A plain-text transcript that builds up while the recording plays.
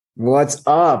What's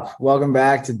up? Welcome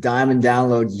back to Diamond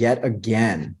Download yet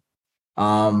again.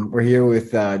 We're here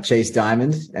with Chase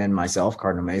Diamond and myself,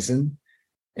 Cardinal Mason,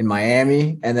 in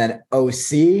Miami, and then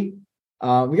OC. We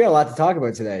got a lot to talk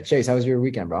about today. Chase, how was your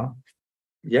weekend, bro?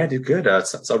 Yeah, I did good.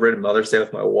 Celebrated Mother's Day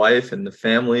with my wife and the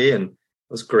family, and it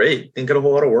was great. Didn't get a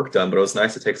whole lot of work done, but it was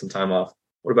nice to take some time off.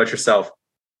 What about yourself?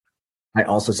 I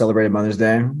also celebrated Mother's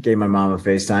Day. Gave my mom a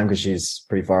FaceTime because she's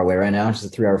pretty far away right now. She's a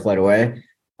 3-hour flight away.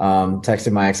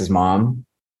 Texted my ex's mom.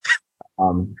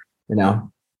 Um, you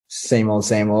know, same old,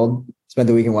 same old. Spent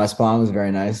the week in West Palm. It was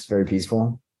very nice, very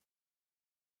peaceful.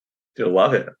 Dude, I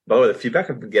love it. By the way, the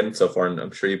feedback I've been getting so far, and I'm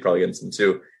sure you're probably getting some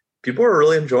too. People are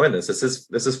really enjoying this. This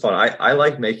is fun. I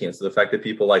like making it. So the fact that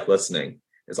people like listening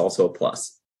is also a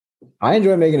plus. I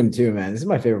enjoy making them too, man. This is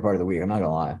my favorite part of the week. I'm not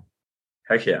gonna lie.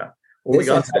 Heck yeah. What we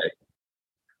got today?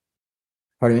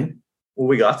 Pardon me? What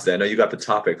we got today? I know you got the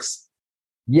topics.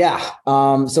 Yeah.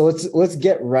 So let's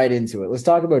get right into it. Let's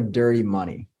talk about dirty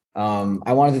money.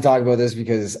 I wanted to talk about this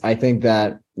because I think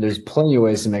that there's plenty of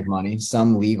ways to make money,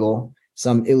 some legal,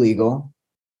 some illegal.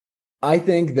 I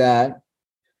think that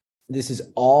this is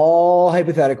all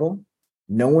hypothetical.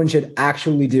 No one should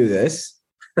actually do this,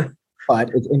 but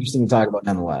it's interesting to talk about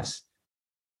nonetheless.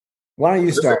 Why don't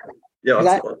you start?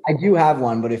 Yeah, I do have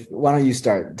one, but why don't you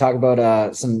start? Talk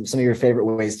about some of your favorite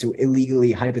ways to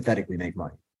illegally, hypothetically make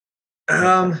money.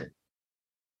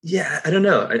 Yeah, I don't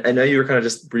know. I know you were kind of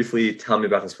just briefly telling me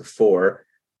about this before.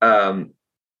 I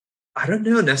don't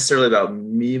know necessarily about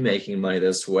me making money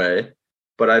this way,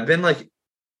 but I've been like,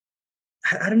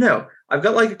 I don't know. I've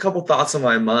got like a couple thoughts on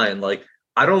my mind. Like,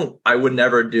 I would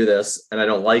never do this and I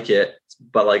don't like it.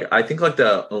 But like, I think like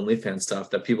the OnlyFans stuff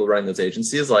that people running those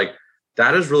agencies, like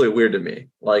that is really weird to me.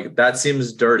 Like that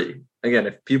seems dirty. Again,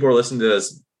 if people are listening to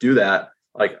this, do that.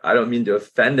 Like, I don't mean to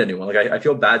offend anyone. Like I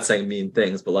feel bad saying mean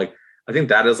things, but like, I think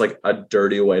that is like a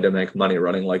dirty way to make money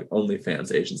running like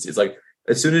OnlyFans agencies. Like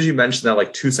as soon as you mentioned that,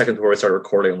 like 2 seconds before we started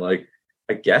recording, I'm like,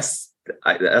 I guess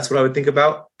that's what I would think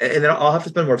about. And then I'll have to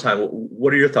spend more time.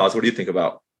 What are your thoughts? What do you think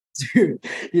about? Dude,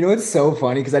 you know, it's so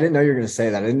funny because I didn't know you were going to say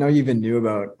that. I didn't know you even knew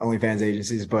about OnlyFans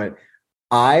agencies, but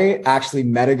I actually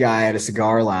met a guy at a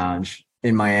cigar lounge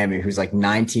in Miami who's like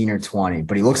 19 or 20,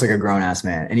 but he looks like a grown ass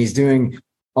man. And he's doing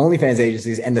OnlyFans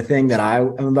agencies. And the thing that I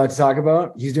am about to talk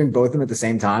about, he's doing both of them at the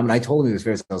same time. And I told him this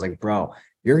first. I was like, bro,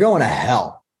 you're going to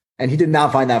hell. And he did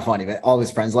not find that funny, but all of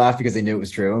his friends laughed because they knew it was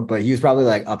true. But he was probably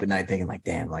like up at night thinking like,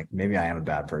 damn, like maybe I am a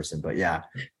bad person. But yeah,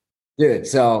 dude.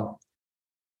 So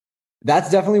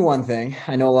that's definitely one thing.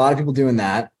 I know a lot of people doing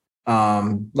that.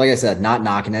 Like I said, not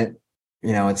knocking it.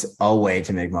 You know, it's a way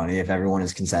to make money if everyone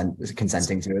is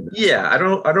consenting to it. Yeah, I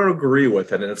don't agree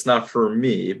with it, and it's not for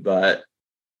me. But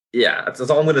yeah, that's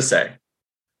all I'm going to say.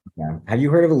 Yeah. Have you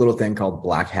heard of a little thing called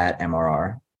Black Hat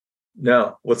MRR?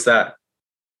 No, what's that?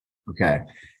 Okay,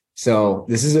 so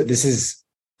this is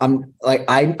I'm like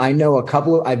I know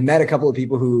I've met a couple of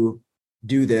people who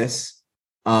do this.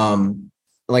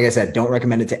 Like I said, don't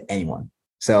recommend it to anyone.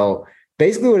 So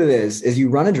basically what it is you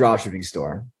run a dropshipping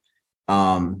store,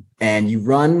 and you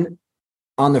run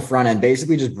on the front end,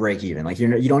 basically just break even. Like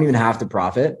you don't even have to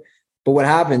profit. But what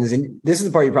happens, and this is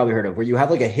the part you probably heard of, where you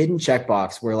have like a hidden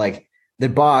checkbox where like the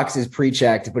box is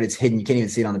pre-checked, but it's hidden. You can't even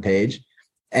see it on the page.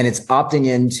 And it's opting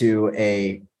into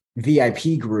a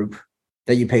VIP group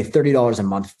that you pay $30 a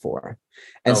month for.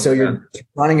 And so you're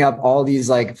running up all these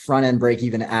like front end break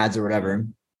even ads or whatever.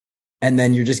 And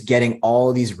then you're just getting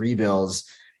all these rebills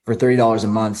for $30 a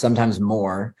month, sometimes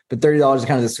more. But $30 is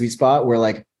kind of the sweet spot where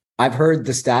like I've heard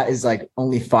the stat is like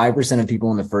only 5% of people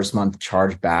in the first month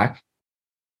charge back.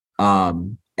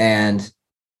 And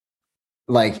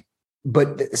like,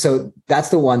 but so that's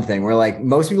the one thing where like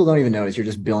most people don't even notice you're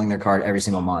just billing their card every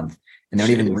single month and they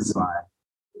don't even realize.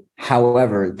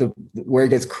 However, where it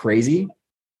gets crazy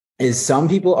is some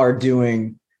people are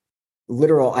doing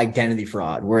literal identity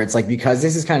fraud where it's like, because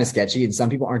this is kind of sketchy and some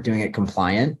people aren't doing it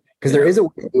compliant because there is a way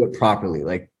to do it properly.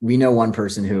 Like we know one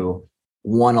person who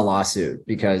won a lawsuit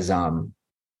because,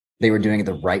 they were doing it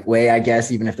the right way, I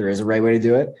guess, even if there is a right way to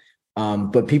do it.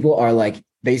 But people are like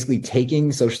basically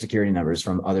taking social security numbers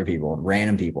from other people,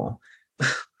 random people,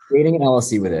 creating an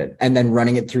LLC with it, and then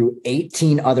running it through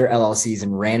 18 other LLCs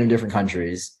in random different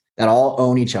countries that all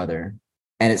own each other.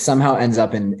 And it somehow ends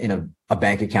up in a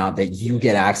bank account that you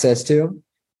get access to.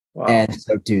 Wow. And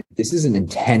so, dude, this is an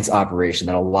intense operation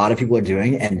that a lot of people are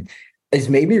doing. And it's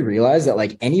made me realize that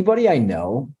like anybody I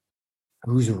know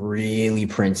who's really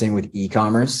printing with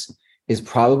e-commerce is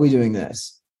probably doing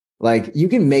this. Like you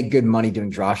can make good money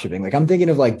doing drop shipping. Like I'm thinking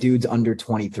of like dudes under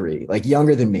 23, like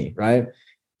younger than me, right?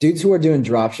 Dudes who are doing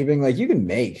drop shipping, like you can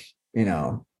make,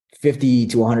 50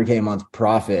 to 100K a month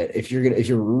profit if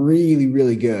you're really,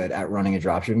 really good at running a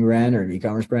dropshipping brand or an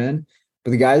e-commerce brand.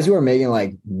 But the guys who are making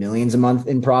like millions a month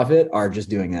in profit are just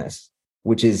doing this,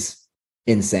 which is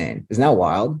insane. Isn't that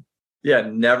wild? Yeah,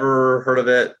 never heard of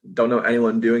it. Don't know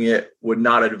anyone doing it. Would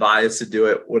not advise to do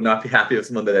it. Would not be happy if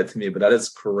someone did that to me. But that is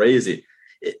crazy.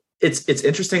 It's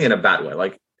interesting in a bad way.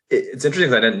 Like it's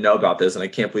interesting because I didn't know about this, and I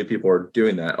can't believe people are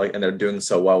doing that. Like, and they're doing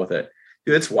so well with it.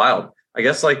 Dude, it's wild. I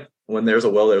guess like when there's a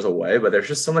will, there's a way. But there's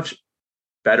just so much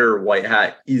better white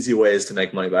hat, easy ways to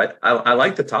make money. But I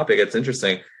like the topic. It's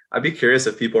interesting. I'd be curious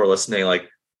if people are listening. Like,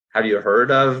 have you heard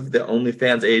of the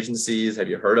OnlyFans agencies? Have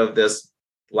you heard of this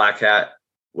Black Hat?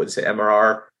 Would you say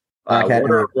MRR? What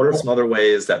are some other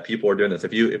ways that people are doing this?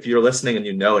 If you're listening and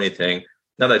you know anything,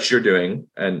 not that you're doing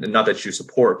and not that you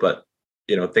support, but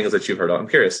things that you've heard of, I'm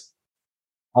curious.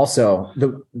 Also,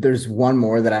 there's one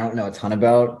more that I don't know a ton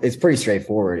about. It's pretty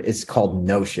straightforward. It's called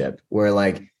No Ship, where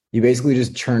like you basically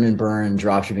just churn and burn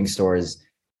dropshipping stores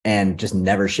and just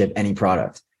never ship any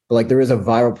product. But like there was a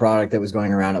viral product that was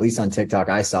going around, at least on TikTok.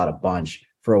 I saw it a bunch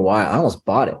for a while. I almost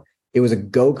bought it. It was a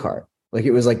go-kart. Like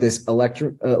it was like this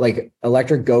electric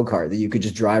go-kart that you could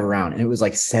just drive around, and it was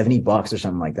like $70 or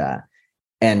something like that.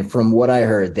 And from what I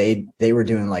heard, they were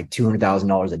doing like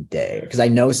 $200,000 a day, because I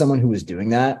know someone who was doing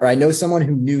that, or I know someone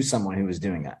who knew someone who was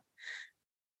doing that.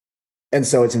 And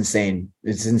so it's insane.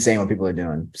 It's insane what people are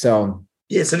doing. So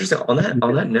yeah, it's interesting. On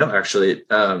that note, actually,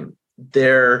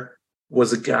 there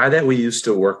was a guy that we used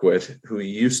to work with who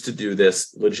used to do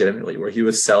this legitimately, where he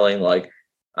was selling like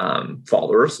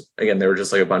followers. Again, they were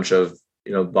just like a bunch of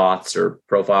bots or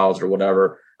profiles or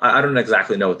whatever. I don't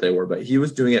exactly know what they were, but he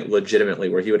was doing it legitimately,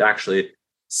 where he would actually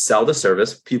sell the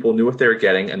service. People knew what they were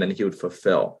getting, and then he would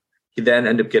fulfill. He then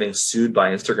ended up getting sued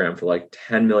by Instagram for like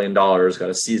 $10 million, got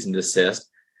a cease and desist,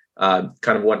 kind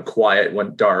of went quiet,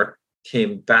 went dark,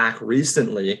 came back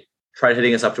recently, tried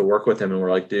hitting us up to work with him. And we're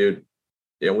like, dude,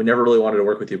 we never really wanted to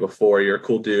work with you before. You're a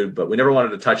cool dude, but we never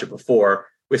wanted to touch it before.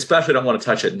 We especially don't want to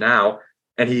touch it now.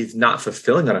 And he's not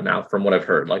fulfilling on it now, from what I've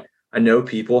heard. Like, I know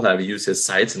people have used his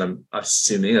sites, and I'm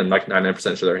assuming, I'm like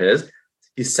 99% sure they're his.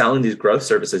 He's selling these growth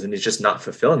services, and he's just not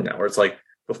fulfilling now. Where it's like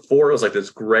before, it was like this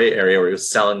gray area where he was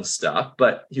selling stuff,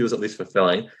 but he was at least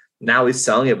fulfilling. Now he's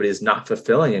selling it, but he's not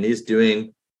fulfilling, and he's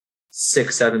doing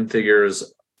 6-7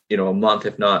 figures, a month,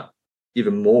 if not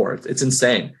even more. It's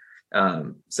insane.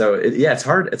 It's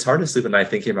hard. It's hard to sleep at night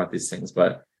thinking about these things,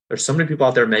 but there's so many people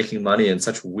out there making money in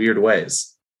such weird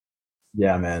ways.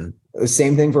 Yeah, man. The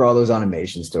same thing for all those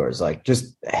automation stores. Like,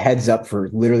 just heads up for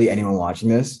literally anyone watching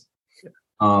this.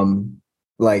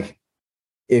 Like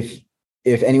if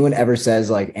anyone ever says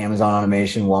like Amazon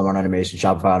automation, Walmart automation,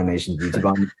 Shopify automation, YouTube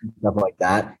automation, stuff like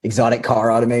that, exotic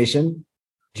car automation,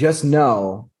 just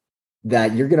know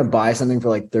that you're going to buy something for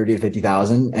like 30 to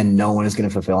 50,000 and no one is going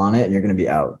to fulfill on it, and you're going to be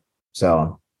out.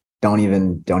 So don't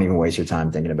even waste your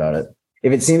time thinking about it.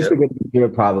 If it seems too good to do,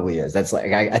 it probably is. That's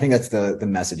like, I think that's the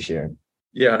message here.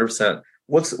 Yeah, 100%.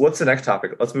 What's the next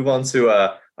topic? Let's move on to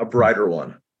a brighter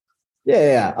one.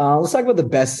 Yeah. Let's talk about the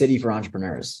best city for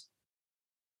entrepreneurs.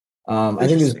 I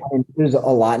think there's a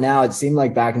lot now. It seemed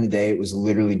like back in the day, it was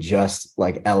literally just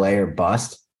like LA or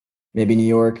bust, maybe New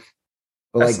York.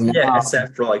 But like now,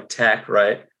 SF for like tech,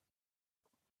 right?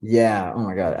 Yeah. Oh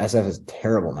my God. SF is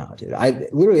terrible now, dude. I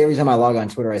literally, every time I log on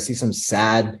Twitter, I see some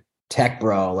sad tech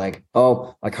bro, like,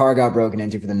 oh, my car got broken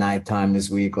into for the 9th time this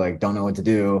week. Like, don't know what to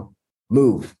do.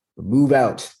 Move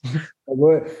out.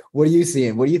 What are you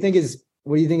seeing? What do you think is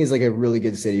like a really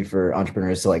good city for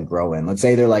entrepreneurs to like grow in? Let's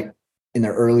say they're like in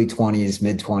their early 20s,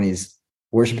 mid 20s.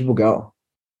 Where should people go?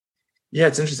 Yeah,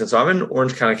 it's interesting. So I'm in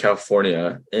Orange County,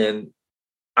 California, and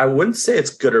I wouldn't say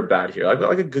it's good or bad here. I've got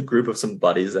like a good group of some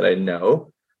buddies that I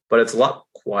know, but it's a lot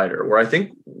quieter. Where I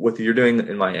think what you're doing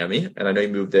in Miami, and I know you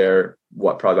moved there,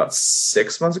 probably about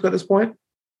 6 months ago at this point?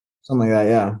 Something like that,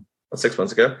 yeah. 6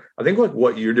 months ago. I think like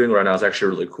what you're doing right now is actually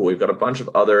really cool. You've got a bunch of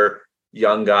other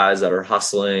young guys that are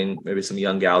hustling, maybe some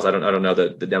young gals. I don't know the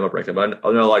demo breakdown, but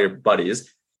I know a lot of your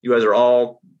buddies. You guys are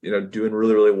all, doing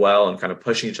really, really well and kind of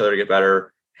pushing each other to get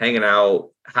better, hanging out,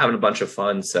 having a bunch of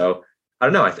fun. So I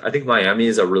don't know. I think Miami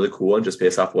is a really cool one, just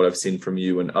based off what I've seen from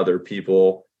you and other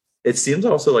people. It seems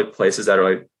also like places that are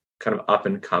like kind of up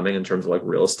and coming in terms of like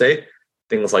real estate.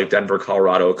 Things like Denver,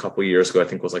 Colorado, a couple of years ago, I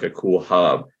think was like a cool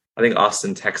hub. I think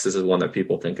Austin, Texas is one that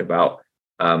people think about.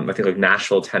 I think like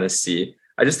Nashville, Tennessee.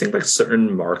 I just think like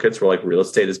certain markets where like real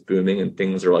estate is booming and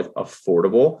things are like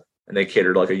affordable and they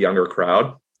cater to like a younger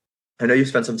crowd. I know you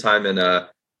spent some time in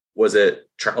was it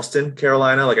Charleston,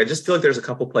 Carolina? Like, I just feel like there's a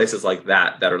couple places like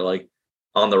that are like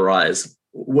on the rise.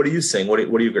 What are you seeing? What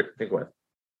do you think with?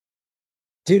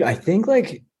 Dude, I think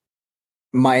like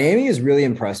Miami has really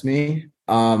impressed me.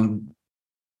 I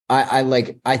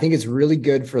think it's really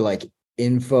good for like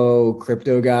info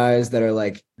crypto guys that are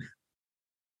like,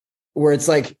 where it's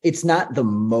like, it's not the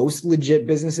most legit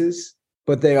businesses,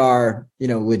 but they are,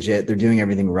 legit. They're doing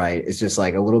everything right. It's just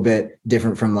like a little bit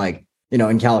different from like,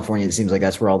 in California, it seems like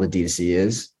that's where all the D2C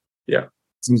is. Yeah.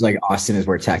 It seems like Austin is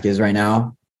where tech is right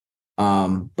now.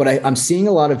 But I'm seeing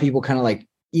a lot of people kind of like,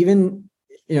 even,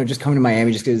 just coming to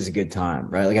Miami just because it's a good time,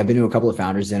 right? Like I've been to a couple of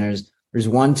founders dinners. There's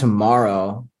one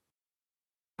tomorrow,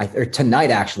 or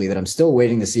tonight actually, that I'm still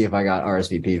waiting to see if I got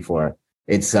RSVP for.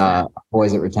 It's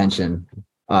Boys at Retention,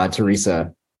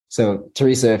 Teresa. So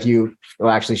Teresa, if you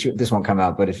actually this won't come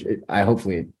out, but I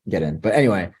hopefully get in. But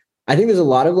anyway, I think there's a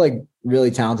lot of like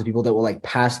really talented people that will like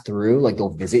pass through, like they'll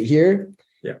visit here.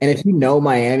 Yeah. And if you know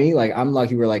Miami, like I'm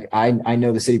lucky where like I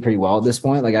know the city pretty well at this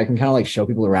point. Like I can kind of like show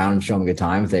people around and show them a good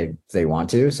time if they want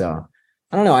to. So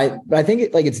I don't know. I think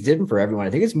it's different for everyone.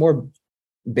 I think it's more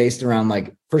based around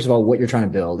like, first of all, what you're trying to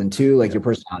build, and two, like your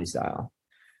personality style.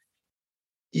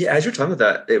 Yeah, as you're talking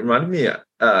about that, it reminded me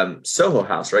Soho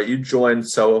House, right? You joined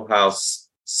Soho House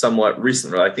somewhat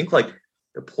recently, right? I think like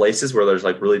the places where there's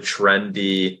like really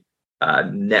trendy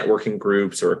networking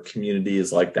groups or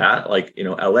communities like that, like,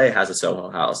 LA has a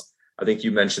Soho House. I think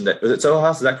you mentioned that. Was it Soho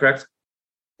House? Is that correct?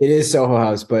 It is Soho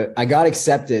House, but I got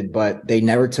accepted, but they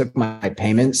never took my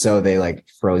payment. So they like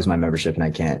froze my membership and I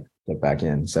can't get back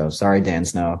in. So sorry, Dan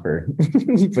Snow, for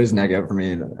he put his neck out for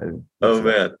me. Oh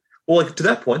man. Well, like to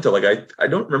that point though, like I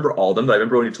don't remember all of them, but I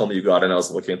remember when you told me you got in, I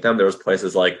was looking at them. There was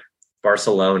places like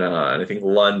Barcelona and I think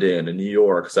London and New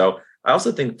York. So I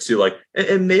also think too, like,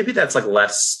 and maybe that's like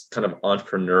less kind of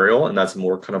entrepreneurial and that's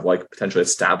more kind of like potentially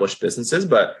established businesses.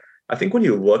 But I think when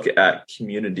you look at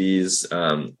communities,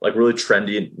 like really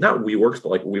trendy, not WeWorks, but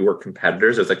like WeWork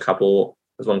competitors, there's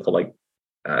one called like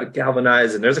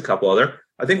Galvanize, and there's a couple other.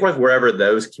 I think like wherever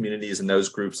those communities and those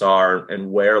groups are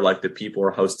and where like the people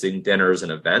are hosting dinners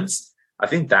and events, I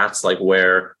think that's like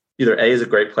where either A is a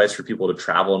great place for people to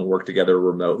travel and work together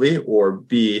remotely, or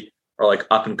B are like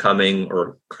up and coming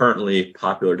or currently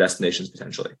popular destinations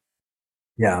potentially.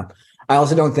 Yeah. I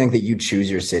also don't think that you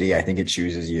choose your city. I think it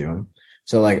chooses you.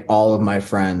 So like all of my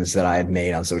friends that I had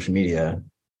made on social media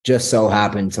just so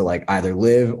happened to like either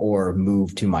live or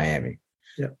move to Miami.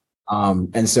 Yeah.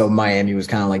 And so Miami was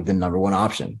kind of like the number one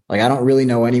option. Like I don't really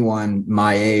know anyone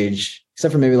my age,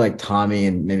 except for maybe like Tommy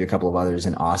and maybe a couple of others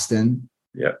in Austin.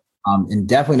 Yeah. And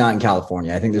definitely not in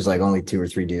California. I think there's like only 2 or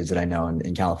 3 dudes that I know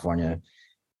in California.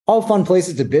 All fun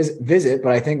places to visit,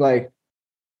 but I think like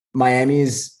Miami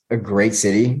is a great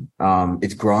city.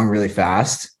 It's growing really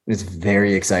fast. It's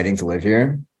very exciting to live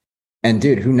here. And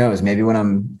dude, who knows? Maybe when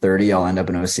I'm 30, I'll end up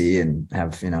in OC and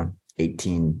have,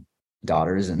 18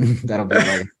 daughters, and that'll be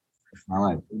like my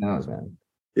life. Who knows, man?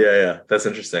 Yeah. That's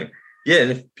interesting. Yeah.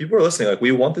 And if people are listening, like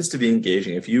we want this to be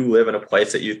engaging. If you live in a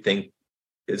place that you think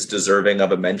is deserving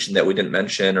of a mention that we didn't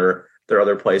mention, or there are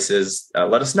other places,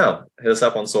 let us know. Hit us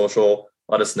up on social.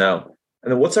 Let us know.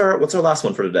 And then what's our last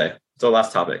one for today? What's our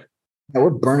last topic? Yeah, we're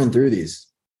burning through these.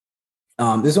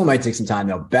 This one might take some time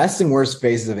though. Best and worst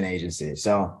phases of an agency.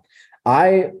 So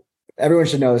everyone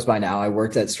should know this by now. I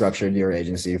worked at Structured, your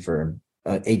agency, for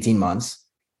 18 months.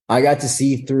 I got to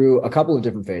see through a couple of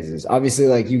different phases. Obviously,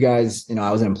 like you guys,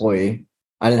 I was an employee.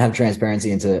 I didn't have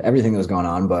transparency into everything that was going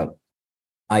on, but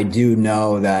I do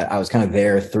know that I was kind of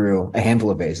there through a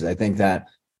handful of phases. I think that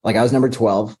like I was number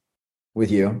 12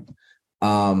 with you.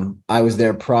 I was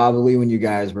there probably when you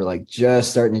guys were like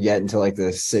just starting to get into like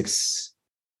the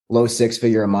low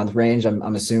 6-figure a month range,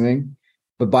 I'm assuming.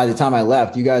 But by the time I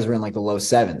left, you guys were in like the low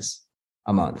 7s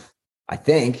a month, I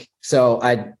think. So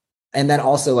and then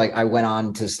also like I went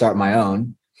on to start my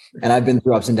own, and I've been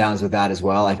through ups and downs with that as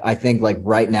well. I think like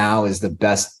right now is the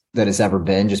best that it's ever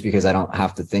been, just because I don't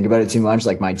have to think about it too much.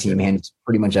 Like my team handles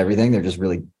pretty much everything. They're just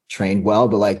really trained well.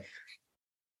 But like,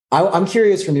 I'm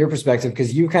curious from your perspective,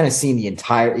 because you've kind of seen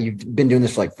you've been doing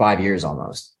this for like 5 years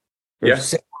almost. Yeah.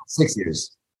 6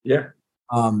 years. Yeah.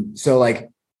 So like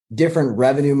different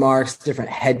revenue marks, different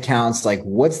head counts, like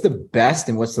what's the best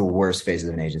and what's the worst phase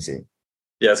of an agency?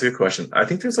 Yeah, that's a good question. I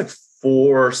think there's like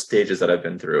 4 stages that I've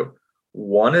been through.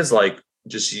 One is like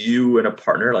just you and a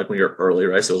partner, like when you're early,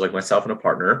 right? So it was like myself and a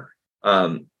partner.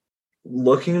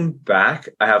 Looking back,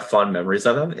 I have fond memories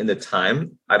of them. In the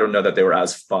time, I don't know that they were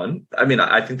as fun. I mean,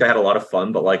 I think they had a lot of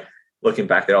fun, but like looking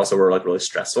back, they also were like really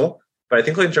stressful. But I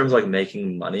think like in terms of like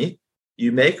making money,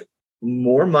 you make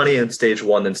more money in stage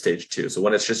 1 than stage 2. So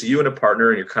when it's just you and a partner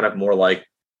and you're kind of more like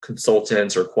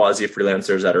consultants or quasi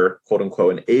freelancers that are quote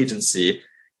unquote an agency,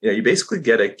 you basically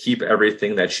get to keep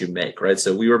everything that you make, right?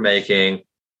 So we were making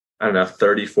I don't know,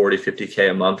 30, 40,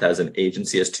 50K a month as an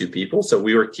agency as two people. So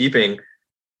we were keeping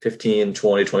 15,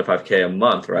 20, 25K a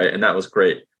month, right? And that was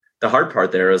great. The hard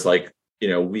part there is like,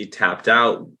 we tapped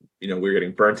out, we were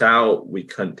getting burnt out. We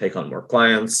couldn't take on more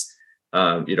clients.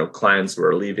 Clients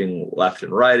were leaving left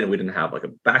and right, and we didn't have like a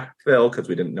backfill because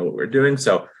we didn't know what we were doing.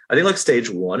 So I think like stage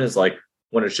one is like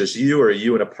when it's just you or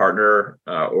you and a partner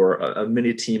or a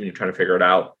mini team and you're trying to figure it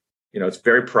out, it's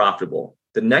very profitable.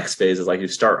 The next phase is like you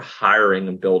start hiring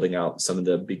and building out some of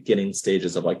the beginning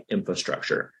stages of like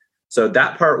infrastructure. So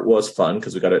that part was fun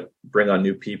because we got to bring on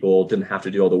new people, didn't have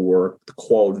to do all the work. The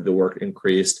quality of the work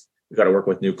increased. We got to work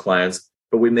with new clients,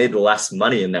 but we made less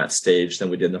money in that stage than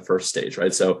we did in the first stage,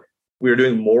 right? So we were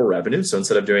doing more revenue. So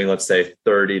instead of doing, let's say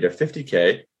 30 to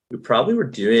 50K, we probably were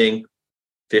doing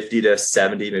 50 to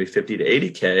 70, maybe 50 to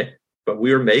 80K, but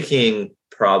we were making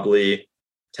probably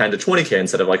 10 to 20K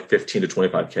instead of like 15 to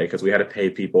 25K because we had to pay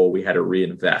people, we had to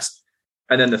reinvest.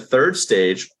 And then the third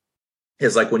stage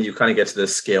is like when you kind of get to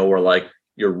this scale where like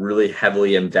you're really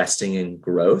heavily investing in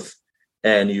growth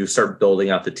and you start building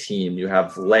out the team. You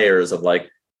have layers of like,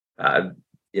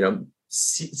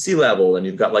 C-level, and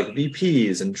you've got like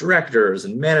VPs and directors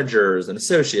and managers and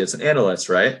associates and analysts,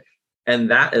 right?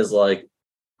 And that is like,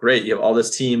 great. You have all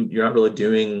this team. You're not really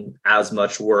doing as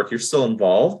much work. You're still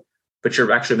involved, but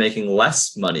you're actually making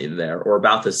less money there or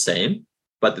about the same.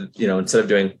 But, instead of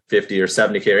doing 50 or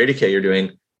 70K or 80K, you're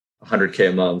doing 100K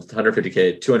a month,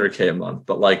 150K, 200K a month.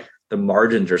 But like the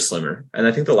margins are slimmer. And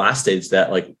I think the last stage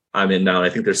that like I'm in now, and I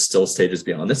think there's still stages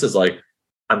beyond this, is like,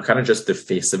 I'm kind of just the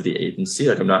face of the agency.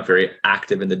 Like I'm not very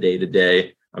active in the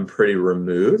day-to-day. I'm pretty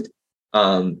removed.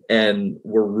 And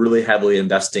we're really heavily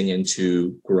investing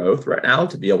into growth right now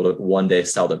to be able to one day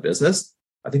sell the business.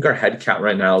 I think our head count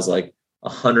right now is like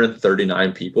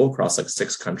 139 people across like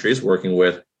 6 countries working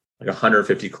with like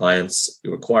 150 clients.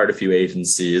 We acquired a few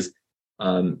agencies.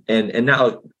 And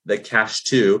now the cash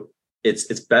too,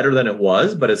 it's better than it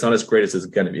was, but it's not as great as it's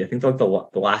going to be. I think like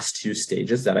the last 2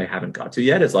 stages that I haven't got to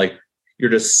yet is like, you're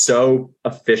just so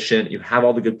efficient. You have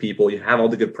all the good people, you have all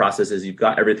the good processes, you've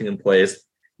got everything in place.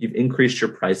 You've increased your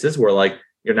prices where like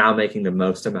you're now making the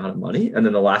most amount of money. And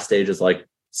then the last stage is like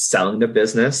selling the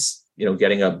business,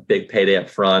 getting a big payday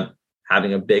up front,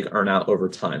 having a big earnout over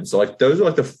time. So like those are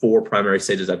like the 4 primary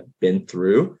stages I've been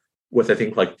through with, I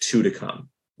think like 2 to come.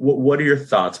 What are your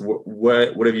thoughts?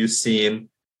 What have you seen?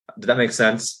 Did that make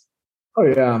sense? Oh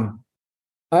yeah.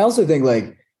 I also think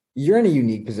like you're in a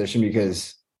unique position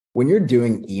because when you're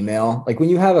doing email, like when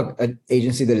you have an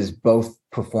agency that is both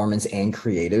performance and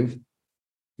creative,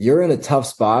 you're in a tough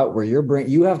spot where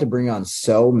you have to bring on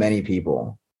so many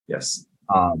people. Yes.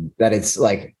 That it's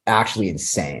like actually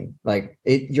insane. Like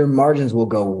your margins will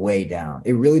go way down.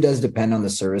 It really does depend on the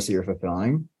service that you're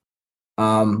fulfilling.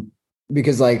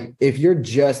 Because like if you're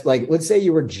just like, let's say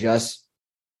you were just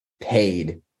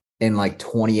paid in like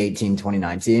 2018,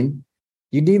 2019,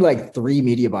 you'd need like 3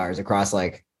 media buyers across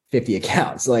like 50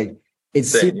 accounts. Like it's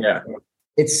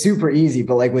super easy,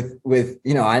 but like with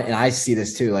I see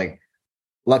this too. Like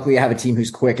luckily I have a team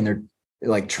who's quick and they're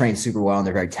like trained super well and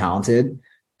they're very talented.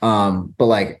 But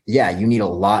like, yeah, you need a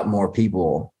lot more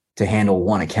people to handle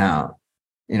one account.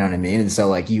 You know what I mean? And so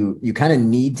like you kind of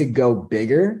need to go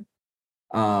bigger.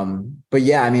 But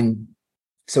yeah, I mean,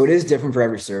 so it is different for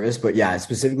every service, but yeah,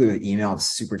 specifically with email, it's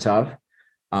super tough.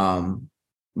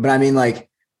 But I mean, like,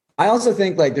 I also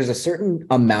think like there's a certain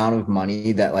amount of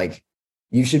money that like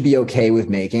you should be okay with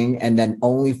making and then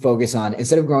only focus on,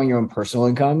 instead of growing your own personal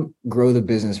income, grow the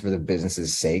business for the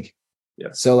business's sake. Yeah.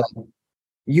 So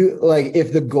like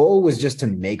if the goal was just to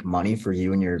make money for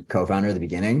you and your co-founder at the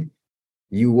beginning,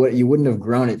 you wouldn't have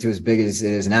grown it to as big as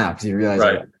it is now because you realize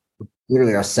like,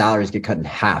 literally our salaries get cut in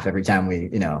half every time we,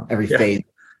 every phase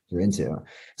you're into.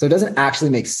 So it doesn't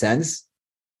actually make sense.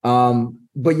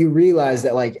 But you realize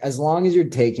that like, as long as you're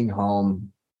taking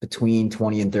home between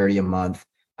 20 and 30 a month,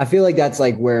 I feel like that's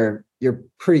like where you're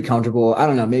pretty comfortable. I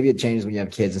don't know, maybe it changes when you have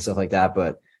kids and stuff like that,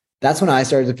 but that's when I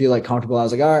started to feel like comfortable. I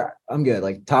was like, all right, I'm good.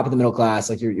 Like top of the middle class,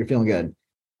 like you're feeling good.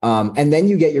 And then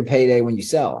you get your payday when you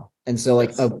sell. And so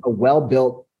like a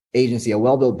well-built agency, a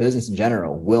well-built business in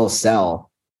general will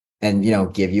sell and,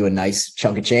 give you a nice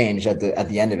chunk of change at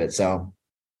the end of it. So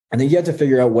I think you have to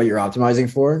figure out what you're optimizing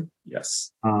for.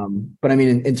 Yes. But I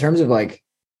mean, in terms of like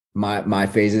my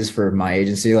phases for my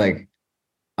agency, like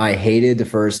I hated the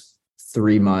first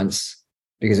 3 months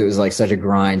because it was like such a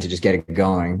grind to just get it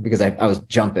going because I was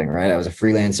jumping, right? I was a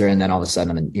freelancer and then all of a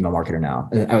sudden I'm an email marketer now.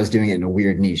 I was doing it in a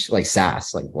weird niche, like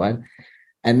SaaS, like what?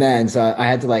 And then, so I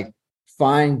had to like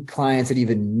find clients that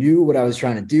even knew what I was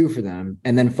trying to do for them.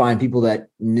 And then find people that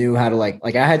knew how to like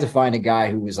I had to find a guy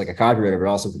who was like a copywriter, but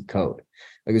also could code.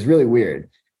 Like it was really weird.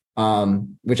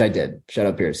 which I did. Shut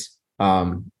up, Pierce.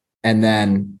 And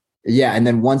then, yeah. And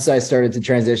then once I started to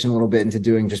transition a little bit into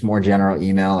doing just more general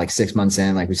email, like 6 months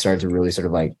in, like we started to really sort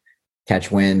of like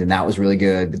catch wind, and that was really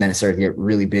good. But then it started to get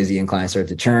really busy and clients started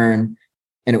to churn.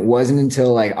 And it wasn't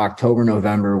until like October,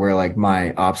 November, where like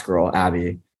my ops girl,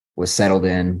 Abby, was settled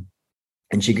in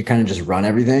and she could kind of just run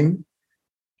everything.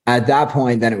 At that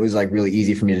point, then it was like really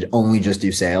easy for me to only just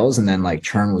do sales. And then like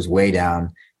churn was way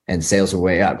down and sales were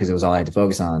way up because it was all I had to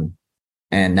focus on.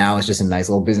 And now it's just a nice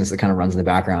little business that kind of runs in the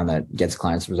background that gets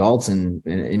clients results. And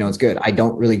you know, it's good. I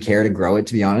don't really care to grow it,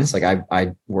 to be honest. Like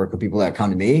I work with people that come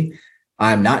to me.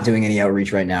 I'm not doing any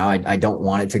outreach right now. I don't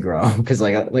want it to grow because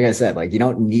like I said, like you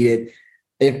don't need it.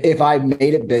 If I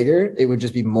made it bigger, it would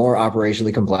just be more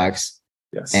operationally complex.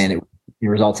 Yes. And it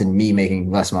results in me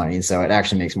making less money. And so it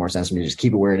actually makes more sense for me to just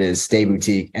keep it where it is, stay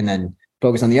boutique, and then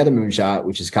focus on the other moonshot,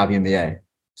 which is Copy MBA.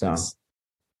 So yes.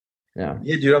 Yeah,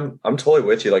 dude, I'm totally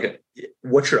with you. Like,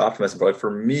 what's your optimizing for? Like, for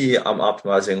me, I'm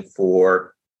optimizing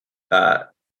for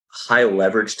high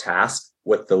leverage tasks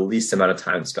with the least amount of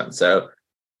time spent. So,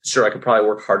 sure, I could probably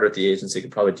work harder at the agency,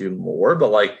 could probably do more,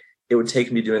 but like, it would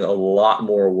take me doing a lot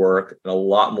more work and a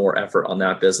lot more effort on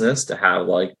that business to have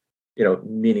like, you know,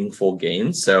 meaningful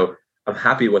gains. So, I'm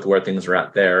happy with where things are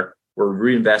at there. We're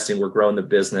reinvesting, we're growing the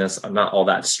business. I'm not all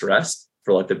that stressed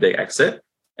for like the big exit.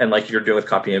 And like you're doing with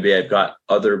Copy MBA, I've got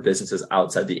other businesses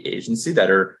outside the agency that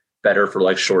are better for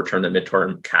like short-term and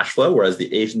mid-term cash flow. Whereas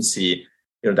the agency,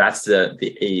 you know, that's the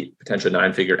 8, potentially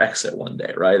 9-figure exit one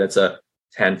day, right? That's a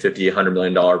 10, 50, $100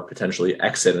 million potentially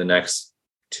exit in the next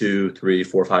 2, 3,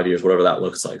 4, 5 years, whatever that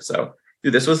looks like. So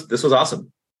dude, this was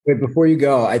awesome. Wait, before you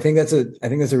go, I think that's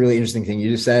a really interesting thing. You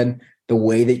just said the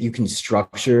way that you can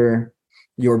structure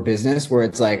your business, where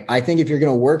it's like, I think if you're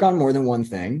going to work on more than one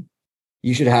thing,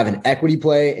 you should have an equity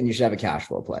play and you should have a cash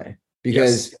flow play.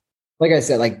 Because like I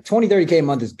said, like 20, 30K a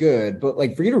month is good, but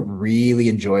like for you to really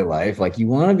enjoy life, like you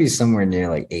want to be somewhere near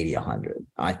like 80, 100,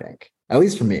 I think. At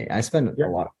least for me, I spend a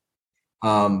lot.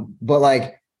 But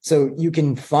like, so you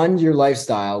can fund your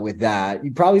lifestyle with that.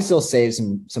 You probably still save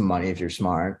some money if you're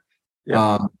smart.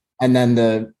 Yeah. And then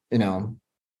the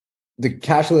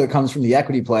cash flow that comes from the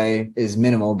equity play is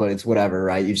minimal, but it's whatever,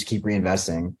 right? You just keep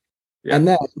reinvesting. Yeah. And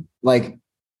then like,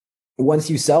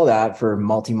 once you sell that for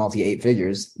multi 8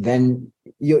 figures, then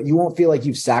you won't feel like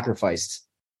you've sacrificed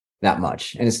that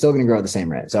much, and it's still going to grow at the same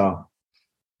rate. So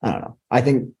I don't know. I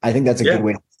think that's a good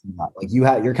way to do that.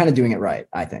 Like you're kind of doing it right,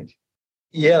 I think.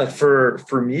 Yeah, for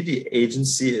me, the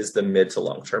agency is the mid to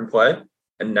long term play,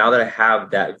 and now that I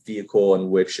have that vehicle in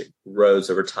which it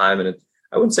grows over time, and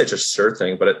I wouldn't say it's a sure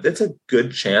thing, but it's a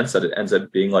good chance that it ends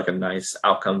up being like a nice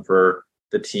outcome for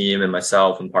the team and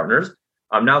myself and partners.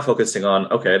 I'm now focusing on,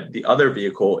 okay, the other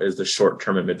vehicle is the short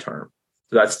term and midterm.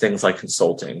 So that's things like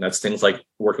consulting. That's things like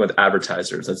working with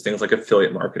advertisers. That's things like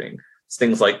affiliate marketing. It's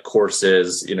things like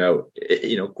courses,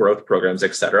 growth programs,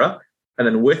 et cetera. And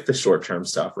then with the short term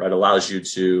stuff, right, allows you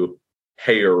to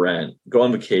pay your rent, go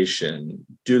on vacation,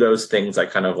 do those things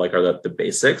that kind of like are the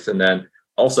basics. And then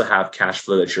also have cash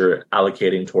flow that you're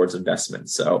allocating towards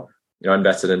investments. So, I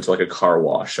invested into like a car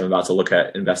wash. I'm about to look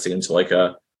at investing into like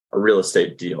a real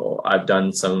estate deal. I've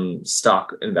done some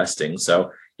stock investing.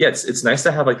 So yeah, it's nice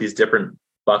to have like these different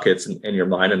buckets in your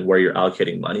mind and where you're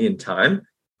allocating money and time.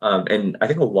 And I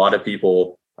think a lot of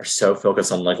people are so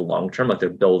focused on like long-term, like they're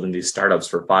building these startups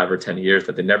for 5 or 10 years,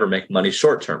 that they never make money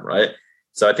short-term, right?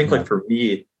 So I think like for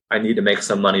me, I need to make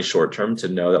some money short-term to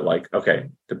know that like, okay,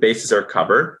 the bases are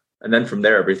covered. And then from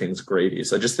there, everything's gravy.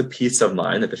 So just the peace of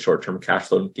mind that the short-term cash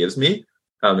flow gives me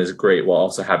is great, while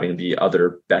also having the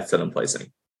other bets that I'm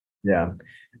placing. Yeah.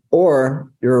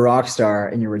 Or you're a rock star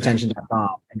and you're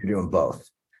retention.com and you're doing both,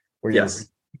 where you're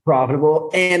profitable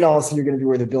and also you're going to be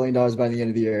worth $1 billion by the end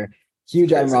of the year.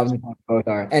 Huge Adam Robinson both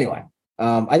are. Anyway,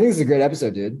 I think this is a great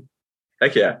episode, dude.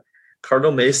 Heck yeah.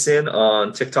 Cardinal Mason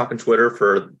on TikTok and Twitter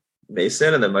for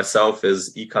Mason, and then myself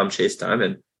is Ecom Chase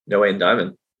Diamond, No A and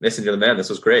Diamond. Mason, you're the man. This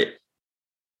was great.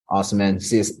 Awesome, man.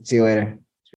 See you later.